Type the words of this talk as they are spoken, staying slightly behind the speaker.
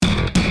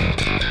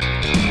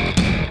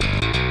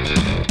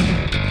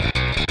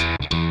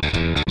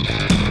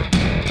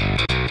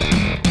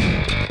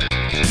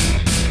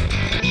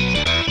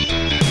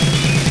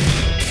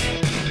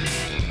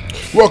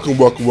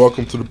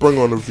Welcome to the Bring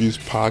On Reviews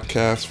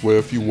podcast, where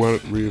if you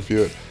want to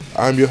review it,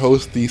 I'm your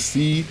host,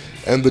 DC,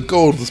 and the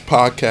goal of this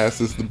podcast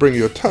is to bring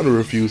you a ton of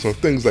reviews on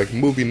things like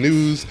movie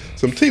news,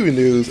 some TV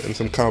news, and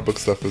some comic book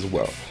stuff as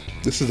well.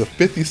 This is the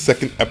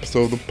 52nd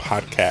episode of the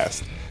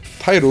podcast,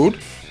 titled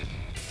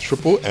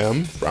Triple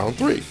M Round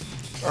 3.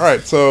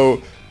 Alright,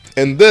 so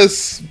in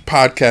this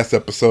podcast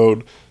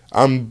episode,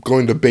 I'm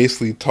going to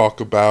basically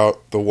talk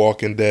about The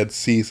Walking Dead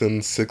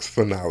Season 6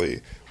 finale,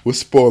 with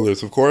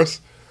spoilers, of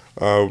course.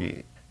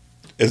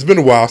 It's been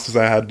a while since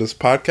I had this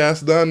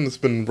podcast done. It's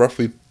been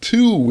roughly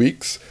 2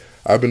 weeks.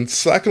 I've been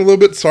slacking a little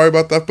bit. Sorry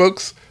about that,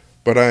 folks.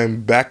 But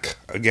I'm back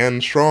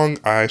again strong.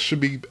 I should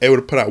be able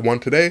to put out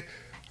one today,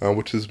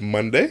 which is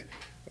Monday.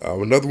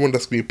 Another one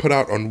that's going to be put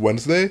out on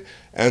Wednesday.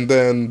 And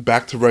then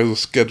back to regular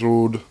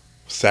scheduled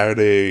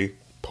Saturday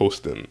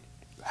posting.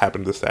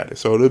 Happened this Saturday.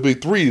 So there'll be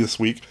 3 this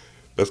week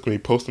that's going to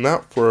be posting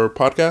out for a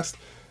podcast.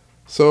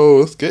 So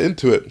let's get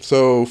into it.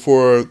 So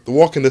for The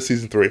Walking Dead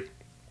Season 3.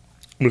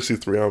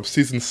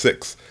 Season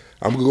 6.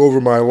 I'm going to go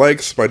over my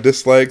likes, my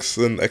dislikes,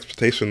 and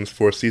expectations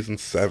for Season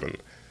 7.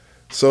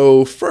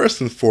 So, first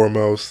and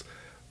foremost,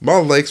 my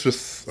likes with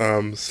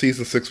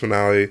Season 6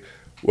 finale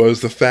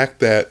was the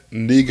fact that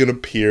Negan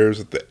appears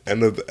at the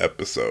end of the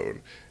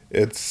episode.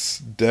 It's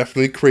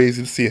definitely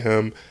crazy to see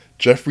him.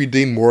 Jeffrey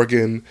Dean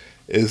Morgan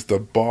is the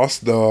boss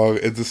dog.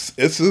 It's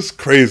just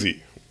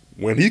crazy.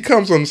 When he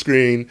comes on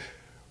screen,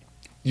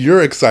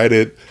 you're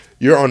excited.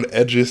 You're on the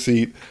edge of your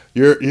seat.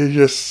 You're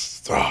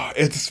just,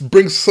 it just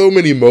brings so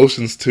many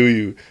emotions to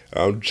you.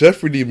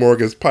 Jeffrey D.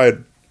 Morgan is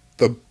probably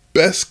the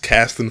best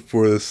casting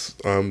for this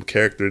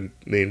character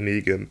named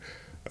Negan.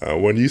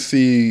 When you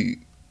see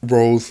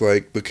roles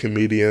like the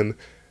comedian,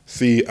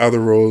 see other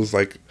roles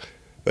like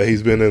that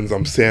he's been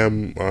in,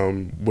 Sam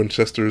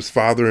Winchester's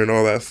father and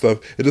all that stuff,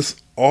 it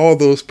just, all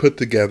those put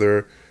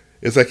together,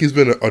 it's like he's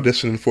been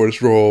auditioning for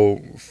this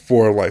role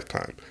for a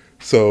lifetime.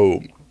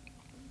 So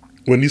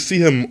when you see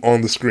him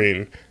on the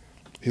screen,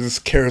 he's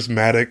just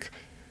charismatic.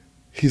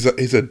 He's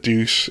a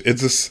douche. It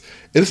just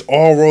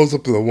all rolls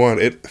up into one.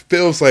 It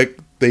feels like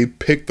they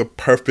picked the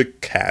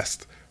perfect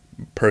cast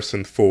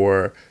person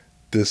for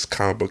this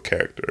comic book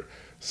character.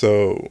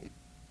 So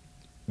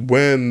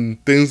when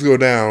things go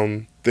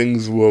down,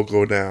 things will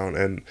go down,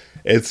 and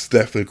it's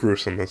definitely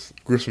gruesome as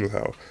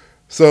hell.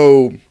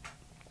 So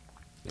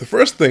the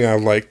first thing I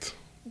liked,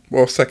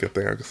 well, second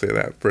thing I could say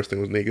that. First thing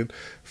was Negan.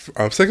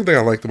 Second thing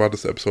I liked about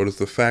this episode is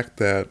the fact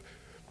that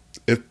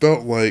it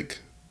felt like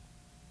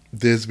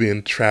Diz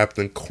being trapped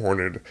and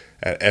cornered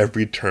at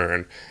every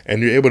turn,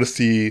 and you're able to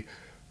see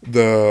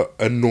the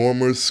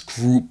enormous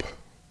group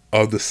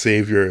of the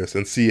Saviors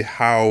and see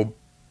how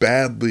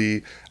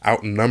badly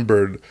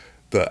outnumbered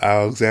the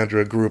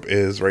Alexandria group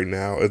is right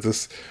now. It's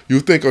just,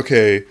 you think,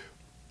 okay,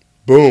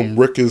 boom,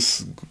 Rick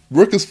is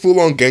full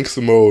on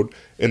gangster mode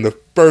in the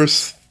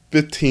first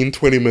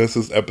 15-20 minutes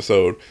of this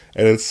episode,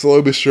 and then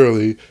slowly but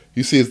surely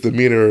you see his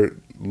demeanor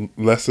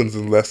lessens,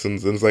 and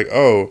it's like,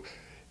 oh,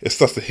 it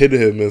starts to hit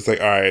him, and it's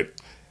like, all right,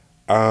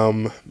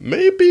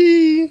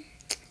 maybe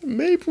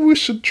we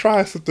should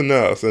try something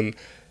else. And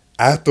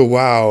after a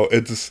while,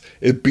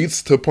 it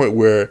beats to a point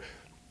where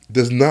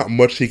there's not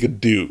much he could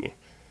do.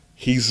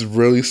 He's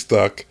really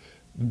stuck.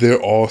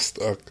 They're all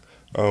stuck.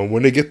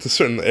 When they get to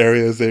certain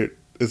areas,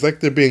 it's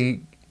like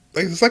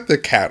they're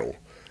cattle,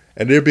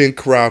 and they're being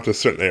corralled to a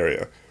certain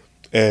area.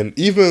 And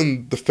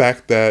even the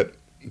fact that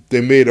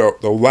they made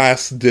the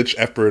last ditch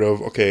effort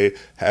of, okay,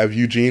 have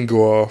Eugene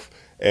go off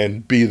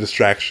and be a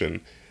distraction,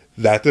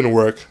 that didn't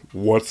work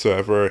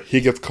whatsoever.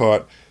 He gets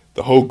caught.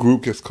 The whole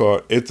group gets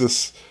caught. It's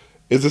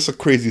just a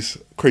crazy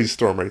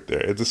storm right there.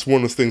 It's just one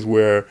of those things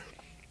where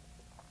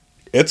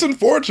it's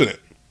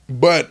unfortunate,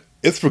 but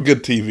it's for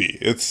good TV.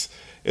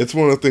 It's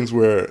one of the things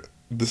where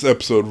this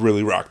episode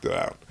really rocked it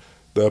out.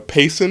 The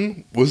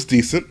pacing was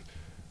decent.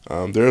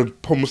 There are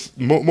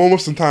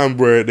moments in time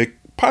where they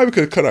probably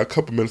could have cut out a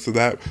couple minutes of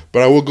that,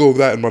 but I will go over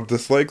that in my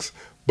dislikes.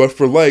 But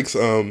for likes,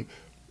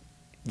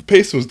 the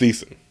pace was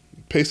decent.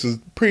 The pace was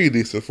pretty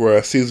decent for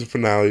a season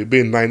finale,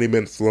 being 90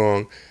 minutes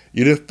long.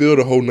 You didn't feel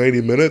the whole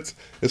 90 minutes.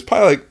 It's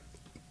probably like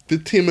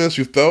 15 minutes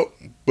you felt,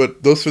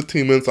 but those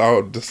 15 minutes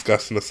I'll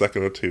discuss in a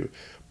second or two.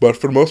 But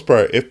for the most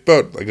part, it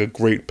felt like a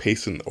great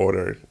pacing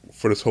order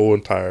for this whole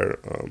entire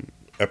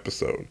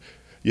episode.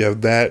 You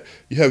have that.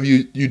 You have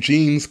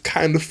Eugene's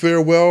kind of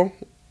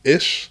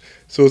farewell-ish.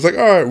 So it's like,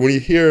 all right, when you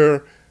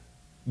hear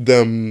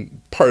them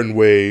parting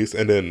ways,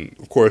 and then,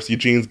 of course,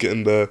 Eugene's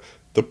getting the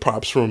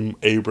props from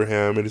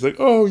Abraham, and he's like,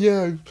 oh,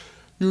 yeah,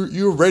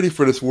 you're ready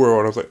for this world.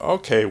 And I was like,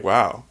 okay,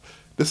 wow.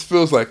 This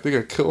feels like they're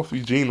going to kill off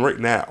Eugene right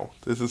now.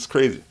 This is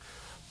crazy.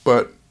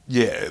 But,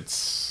 yeah,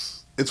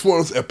 it's one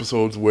of those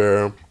episodes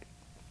where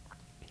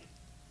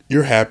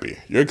you're happy.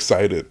 You're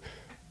excited.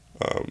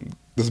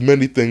 There's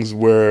many things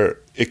where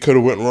it could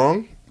have went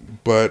wrong,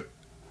 but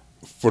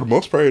for the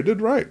most part, it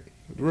did right.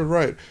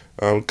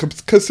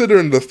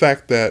 Considering the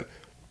fact that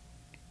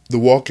The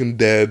Walking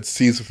Dead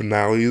season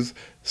finales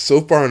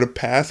so far in the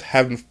past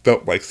haven't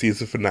felt like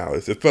season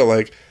finales. It felt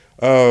like,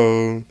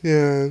 oh,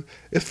 yeah,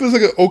 it feels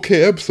like an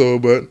okay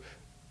episode, but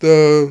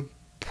the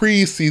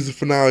pre-season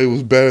finale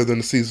was better than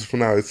the season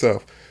finale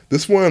itself.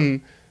 This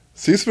one,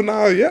 season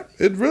finale, yeah,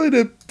 it really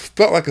did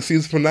felt like a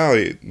season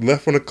finale. It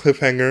left on a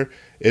cliffhanger.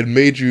 It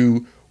made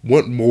you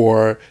want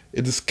more.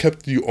 It just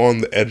kept you on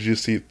the edge of your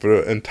seat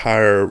for the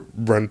entire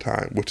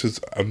runtime, which is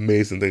an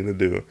amazing thing to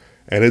do.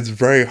 And it's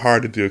very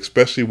hard to do,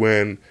 especially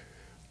when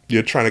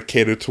you're trying to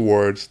cater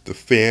towards the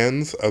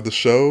fans of the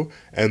show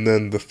and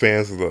then the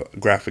fans of the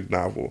graphic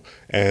novel.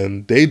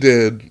 And they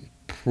did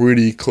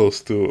pretty close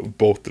to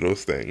both of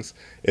those things.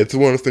 It's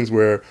one of those things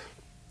where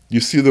you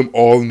see them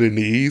all on their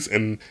knees,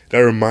 and that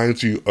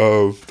reminds you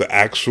of the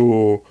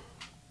actual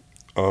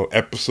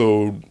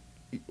episode,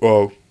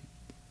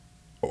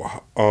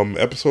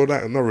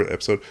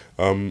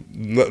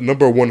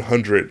 number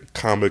 100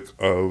 comic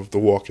of The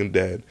Walking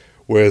Dead,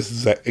 where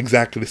it's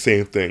exactly the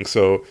same thing.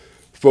 So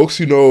folks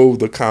who know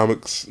the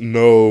comics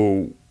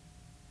know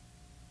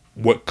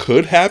what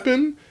could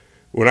happen.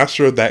 We're not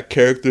sure if that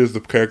character is the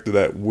character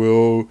that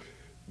will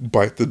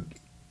bite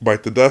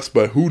the dust,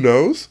 but who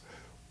knows?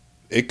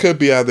 It could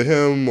be either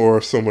him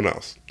or someone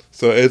else.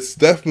 So it's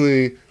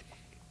definitely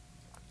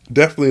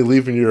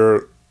leaving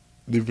your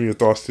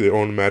thoughts to your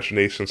own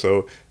imagination.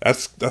 So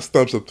that's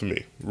thumbs up to me,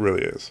 it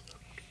really is.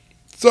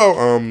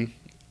 So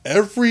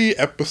every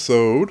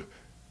episode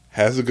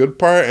has a good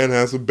part and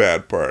has a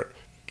bad part.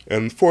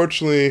 And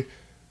unfortunately,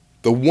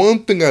 the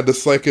one thing I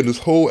disliked in this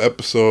whole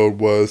episode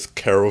was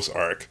Carol's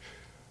arc.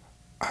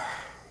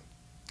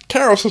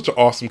 Carol's such an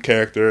awesome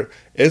character.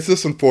 It's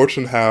just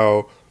unfortunate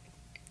how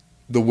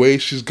the way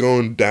she's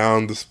going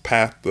down this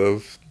path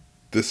of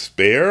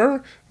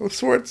despair of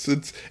sorts,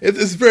 it's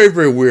very,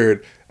 very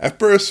weird. At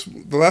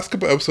first, the last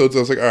couple episodes, I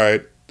was like, all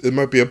right, it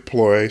might be a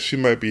ploy. She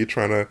might be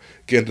trying to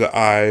get into the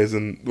eyes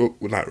and, well,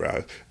 not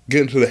eyes,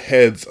 get into the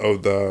heads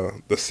of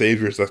the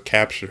saviors that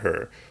captured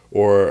her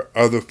or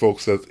other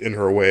folks that's in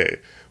her way.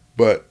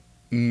 But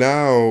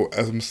now,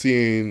 as I'm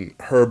seeing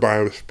her by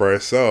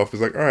herself,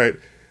 it's like, all right,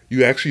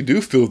 you actually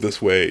do feel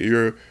this way.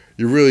 You're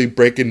really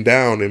breaking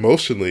down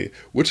emotionally,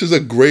 which is a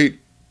great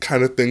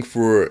kind of thing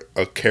for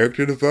a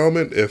character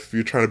development if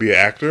you're trying to be an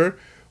actor.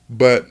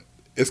 But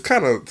it's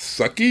kind of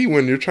sucky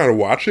when you're trying to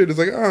watch it. It's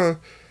like,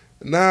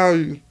 now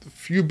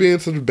you being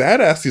such a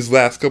badass these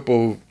last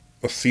couple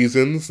of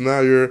seasons, now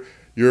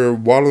you're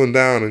waddling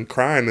down and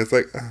crying. It's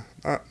like,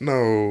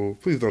 no,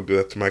 please don't do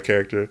that to my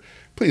character.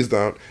 Please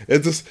don't.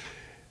 It's just,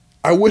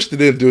 I wish they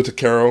didn't do it to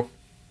Carol.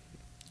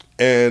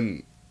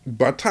 And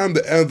by the time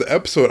the end of the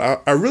episode,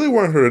 I really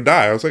wanted her to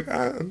die. I was like,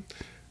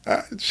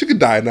 she could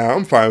die now.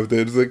 I'm fine with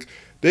it. It's like,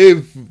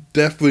 they've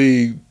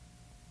definitely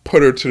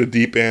put her to the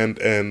deep end,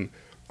 and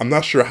I'm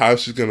not sure how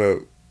she's going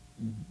to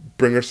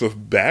bring herself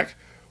back.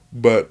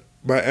 But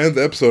by the end of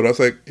the episode, I was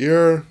like,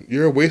 you're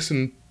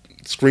wasting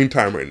screen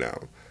time right now.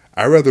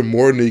 I'd rather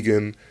more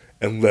Negan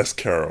and less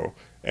Carol.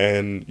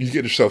 And you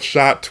get yourself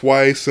shot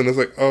twice, and it's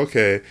like,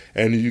 okay.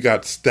 And you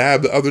got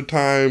stabbed the other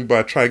time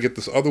by trying to get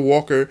this other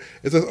walker.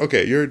 It's just,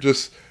 okay, you're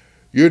just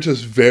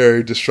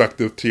very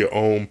destructive to your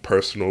own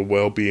personal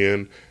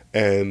well-being,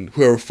 and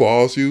whoever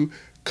follows you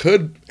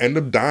could end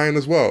up dying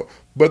as well.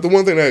 But the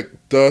one thing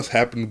that does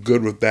happen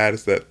good with that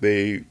is that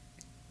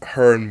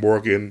her and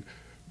Morgan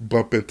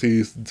bump into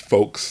these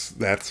folks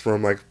that's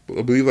from, like,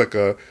 I believe, like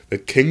the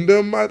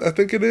Kingdom, I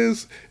think it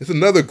is. It's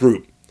another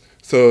group.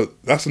 So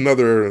that's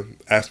another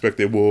aspect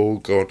that will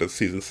go into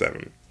season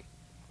 7.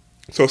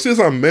 So since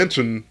I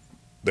mentioned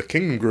the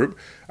Kingdom group,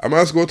 I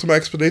might as well go to my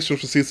explanation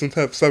for season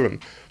 7.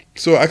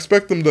 So I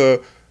expect them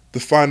to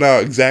find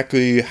out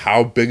exactly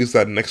how big is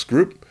that next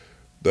group,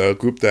 the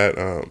group that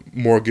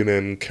Morgan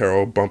and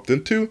Carol bumped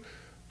into.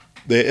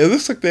 It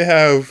looks like they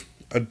have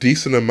a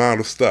decent amount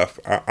of stuff.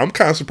 I'm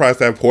kind of surprised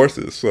they have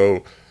horses,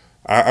 so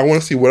I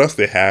want to see what else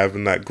they have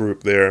in that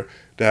group there.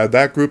 They have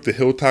that group, the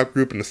Hilltop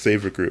group, and the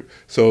Savior group.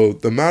 So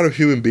the amount of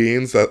human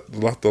beings that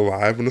left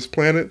alive on this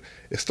planet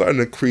is starting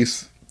to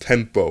increase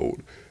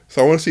tenfold.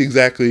 So I want to see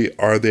exactly,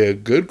 are they a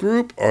good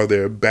group? Are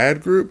they a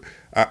bad group?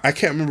 I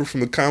can't remember from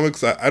the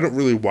comics. I don't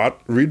really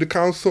read the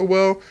comics so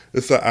well.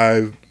 It's that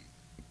I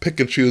pick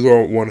and choose what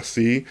I want to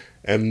see,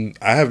 and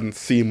I haven't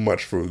seen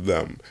much from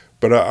them.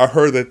 But I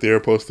heard that they're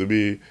supposed to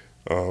be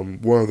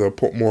one of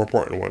the more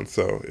important ones.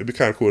 So it'd be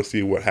kind of cool to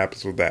see what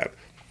happens with that.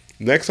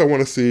 Next, I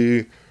want to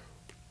see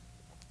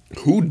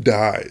who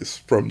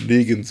dies from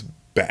Negan's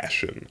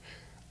bashing.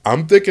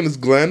 I'm thinking it's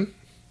Glenn.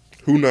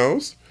 Who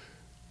knows?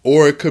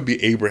 Or it could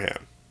be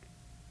Abraham.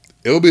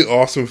 It'll be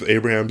awesome if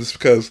Abraham, just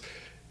because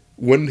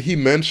when he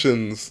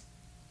mentions,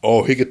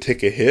 he could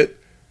take a hit,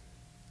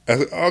 I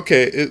was like,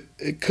 okay,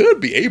 it could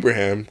be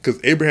Abraham, because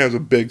Abraham's a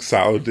big,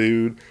 solid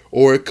dude.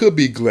 Or it could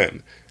be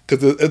Glenn.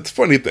 Because it's a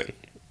funny thing.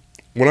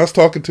 When I was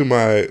talking to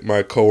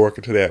my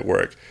coworker today at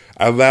work,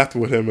 I laughed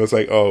with him. I was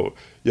like, oh,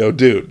 yo,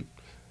 dude,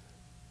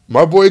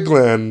 my boy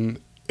Glenn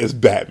is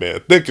Batman.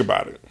 Think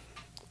about it.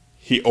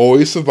 He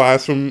always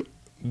survives from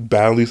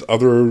battling these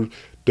other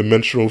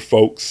dimensional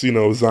folks,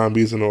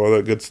 zombies and all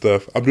that good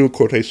stuff. I'm doing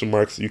quotation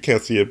marks. You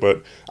can't see it,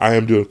 but I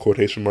am doing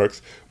quotation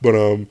marks. But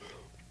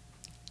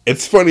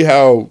it's funny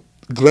how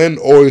Glenn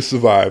always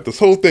survived. This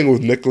whole thing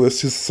with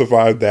Nicholas, he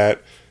survived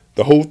that.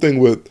 the whole thing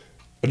with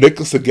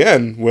Nicholas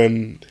again,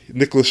 when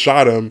Nicholas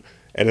shot him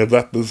and then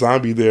left the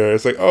zombie there,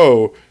 it's like,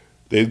 oh,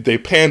 they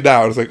panned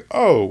out. It's like,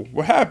 oh,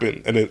 what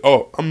happened? And then,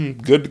 oh, I'm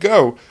good to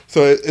go.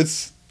 So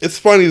it's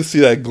funny to see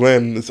that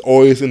Glenn is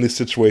always in these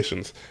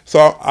situations.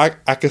 So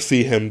I can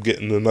see him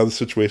getting another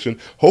situation.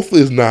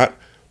 Hopefully it's not,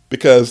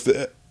 because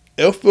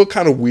it'll feel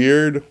kind of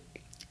weird,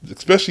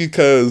 especially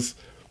because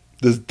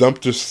the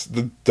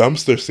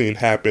dumpster scene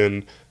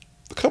happened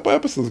a couple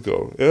episodes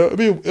ago.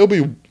 It'll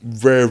be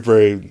very,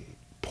 very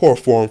poor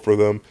form for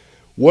them.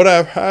 What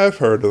I have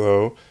heard,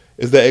 though,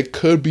 is that it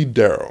could be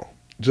Daryl,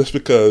 just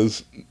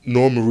because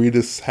Norman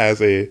Reedus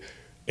has a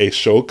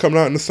show coming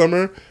out in the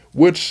summer,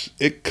 which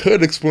it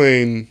could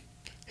explain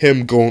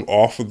him going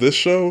off of this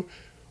show.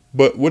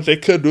 But what they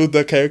could do with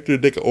that character,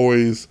 they could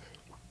always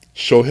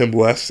show him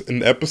less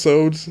in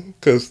episodes,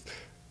 because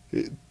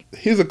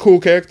he's a cool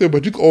character,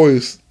 but you can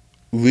always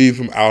leave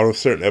him out of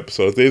certain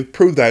episodes. They've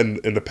proved that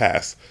in the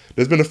past.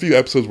 There's been a few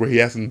episodes where he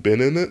hasn't been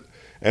in it,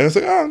 and it's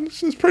like, oh,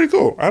 this is pretty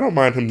cool. I don't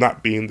mind him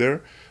not being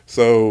there.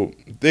 So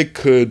they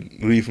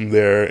could leave him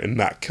there and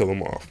not kill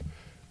him off.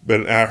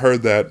 But I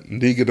heard that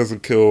Negan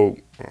doesn't kill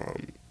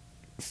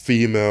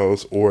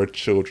females or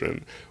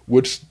children,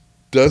 which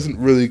doesn't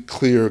really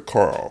clear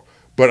Carl.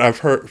 But I've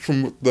heard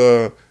from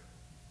the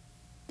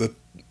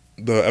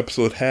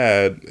episode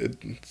it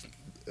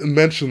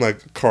mentioned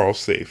like Carl's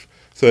safe.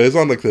 So it's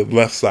on like the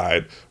left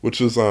side,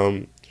 which is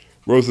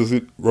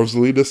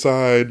Rosalita's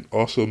side.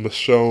 Also,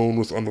 Michonne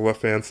was on the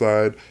left hand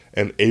side,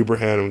 and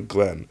Abraham and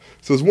Glenn.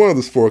 So it's one of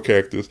those four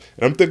characters,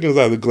 and I'm thinking it's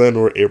either Glenn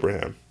or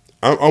Abraham.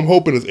 I'm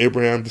hoping it's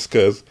Abraham, just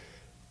because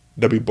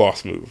that'd be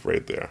boss move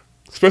right there.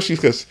 Especially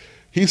because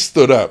he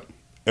stood up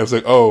and was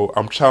like, "Oh,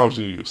 I'm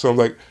challenging you." So I'm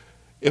like,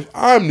 if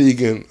I'm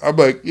Negan, I'm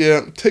like,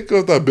 yeah, take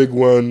out that big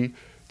one,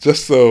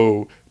 just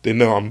so they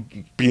know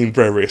I'm being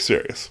very, very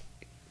serious.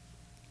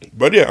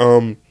 But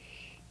yeah,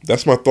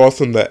 that's my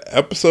thoughts on that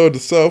episode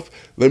itself.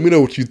 Let me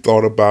know what you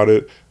thought about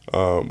it.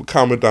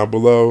 Comment down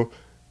below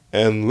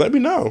and let me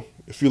know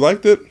if you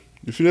liked it,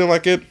 if you didn't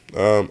like it.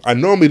 I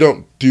normally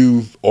don't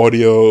do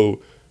audio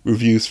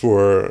reviews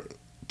for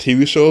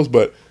TV shows,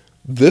 but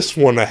this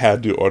one I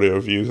had to do audio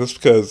reviews just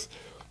because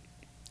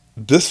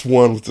this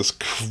one was just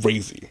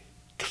crazy.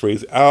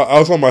 I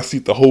was on my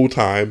seat the whole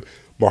time.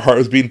 My heart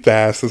was beating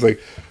fast. I was like,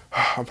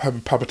 oh, I'm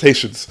having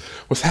palpitations.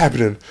 What's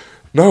happening?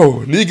 No,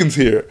 Negan's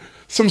here.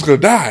 Someone's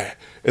going to die.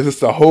 It's just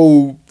the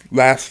whole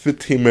last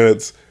 15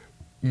 minutes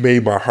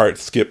made my heart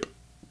skip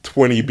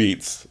 20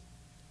 beats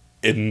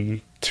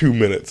in 2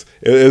 minutes.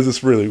 It was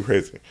just really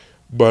crazy.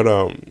 But,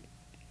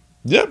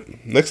 yep.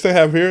 Next thing I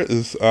have here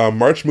is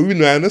March Movie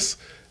Madness.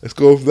 Let's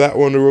go over that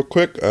one real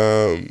quick.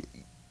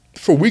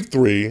 For week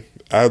 3,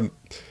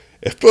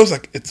 it feels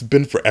like it's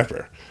been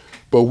forever.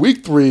 But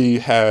week 3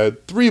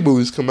 had 3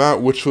 movies come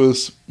out, which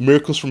was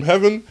Miracles from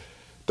Heaven,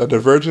 the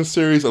Divergent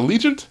series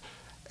Allegiant,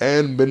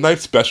 and Midnight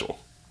Special.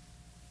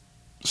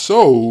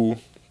 So,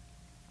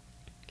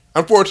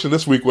 unfortunately,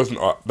 this week wasn't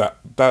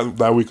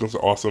that week was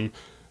awesome.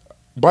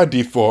 By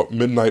default,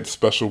 Midnight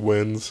Special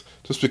wins,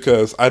 just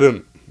because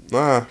I'm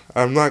not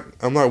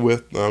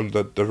with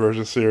the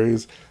Divergent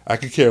series. I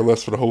could care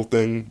less for the whole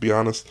thing, be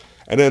honest.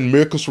 And then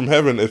Miracles from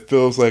Heaven, it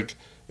feels like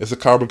it's a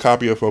carbon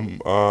copy of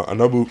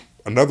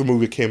another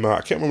movie that came out.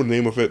 I can't remember the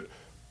name of it,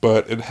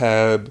 but it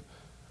had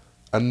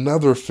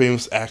another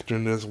famous actor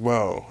in it as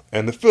well.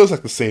 And it feels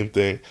like the same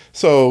thing.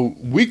 So,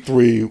 week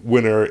 3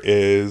 winner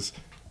is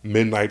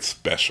Midnight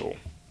Special.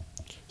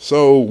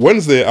 So,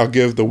 Wednesday, I'll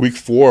give the week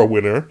 4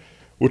 winner,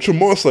 which will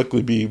most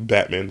likely be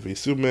Batman v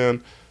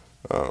Superman.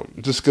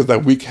 Just because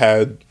that week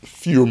had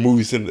fewer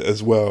movies in it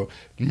as well.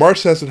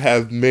 March doesn't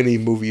have many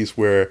movies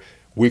where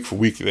week for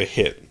week they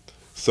hit.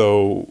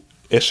 So,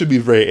 it should be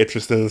very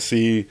interesting to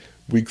see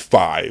week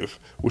 5,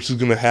 which is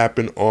going to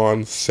happen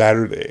on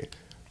Saturday.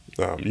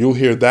 You'll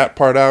hear that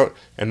part out,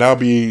 and that'll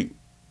be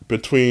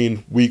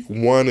between week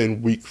 1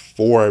 and week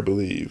 4, I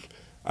believe.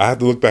 I have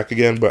to look back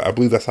again, but I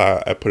believe that's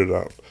how I put it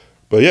out.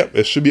 But yeah,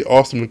 it should be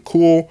awesome and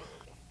cool,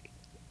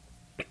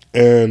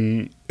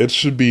 and it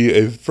should be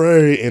a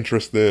very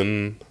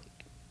interesting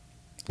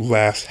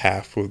last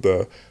half of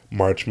the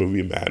March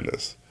Movie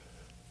Madness.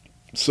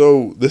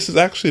 So this is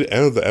actually the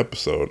end of the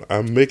episode.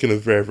 I'm making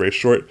it very, very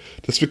short,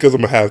 just because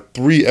I'm going to have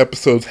 3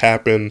 episodes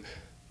happen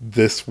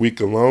this week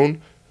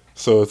alone.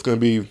 So it's going to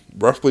be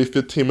roughly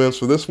 15 minutes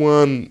for this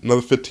one,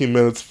 another 15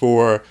 minutes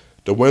for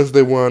the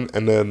Wednesday one,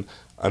 and then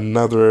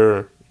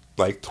another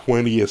like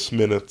 20-ish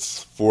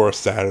minutes for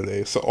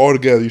Saturday. So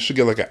altogether, you should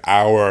get like an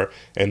hour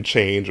and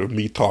change of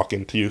me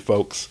talking to you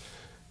folks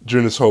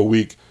during this whole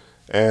week.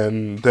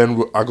 And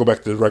then I'll go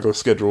back to the regular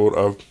schedule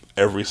of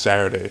every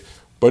Saturday.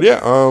 But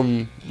yeah,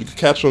 you can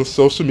catch on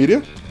social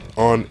media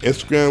on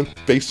Instagram,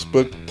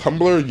 Facebook,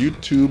 Tumblr,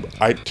 YouTube,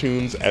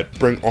 iTunes at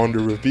Bring On The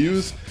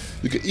Reviews.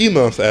 You can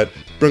email us at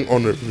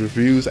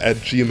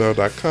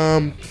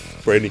bringonreviews@gmail.com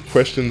for any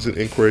questions and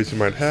inquiries you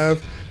might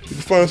have. You can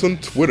find us on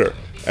Twitter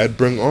at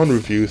Bring On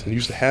Reviews and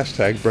use the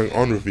hashtag Bring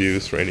On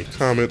Reviews for any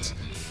comments,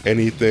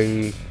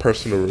 anything,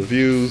 personal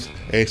reviews,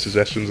 any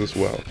suggestions as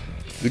well.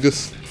 You can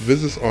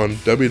visit us on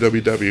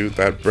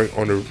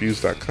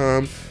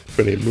www.bringonthereviews.com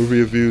for any movie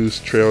reviews,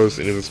 trailers,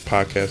 and this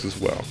podcast as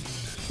well.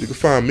 You can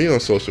find me on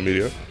social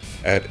media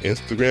at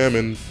Instagram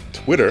and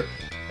Twitter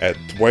at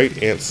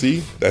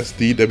DwightAntC. That's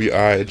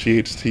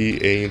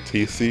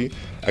DWIGHTANTC.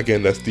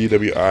 Again, that's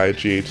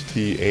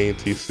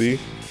DWIGHTANTC.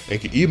 And you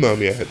can email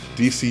me at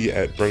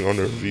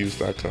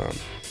dc@bringonthereviews.com.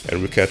 And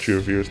we'll catch you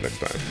reviewers next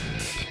time.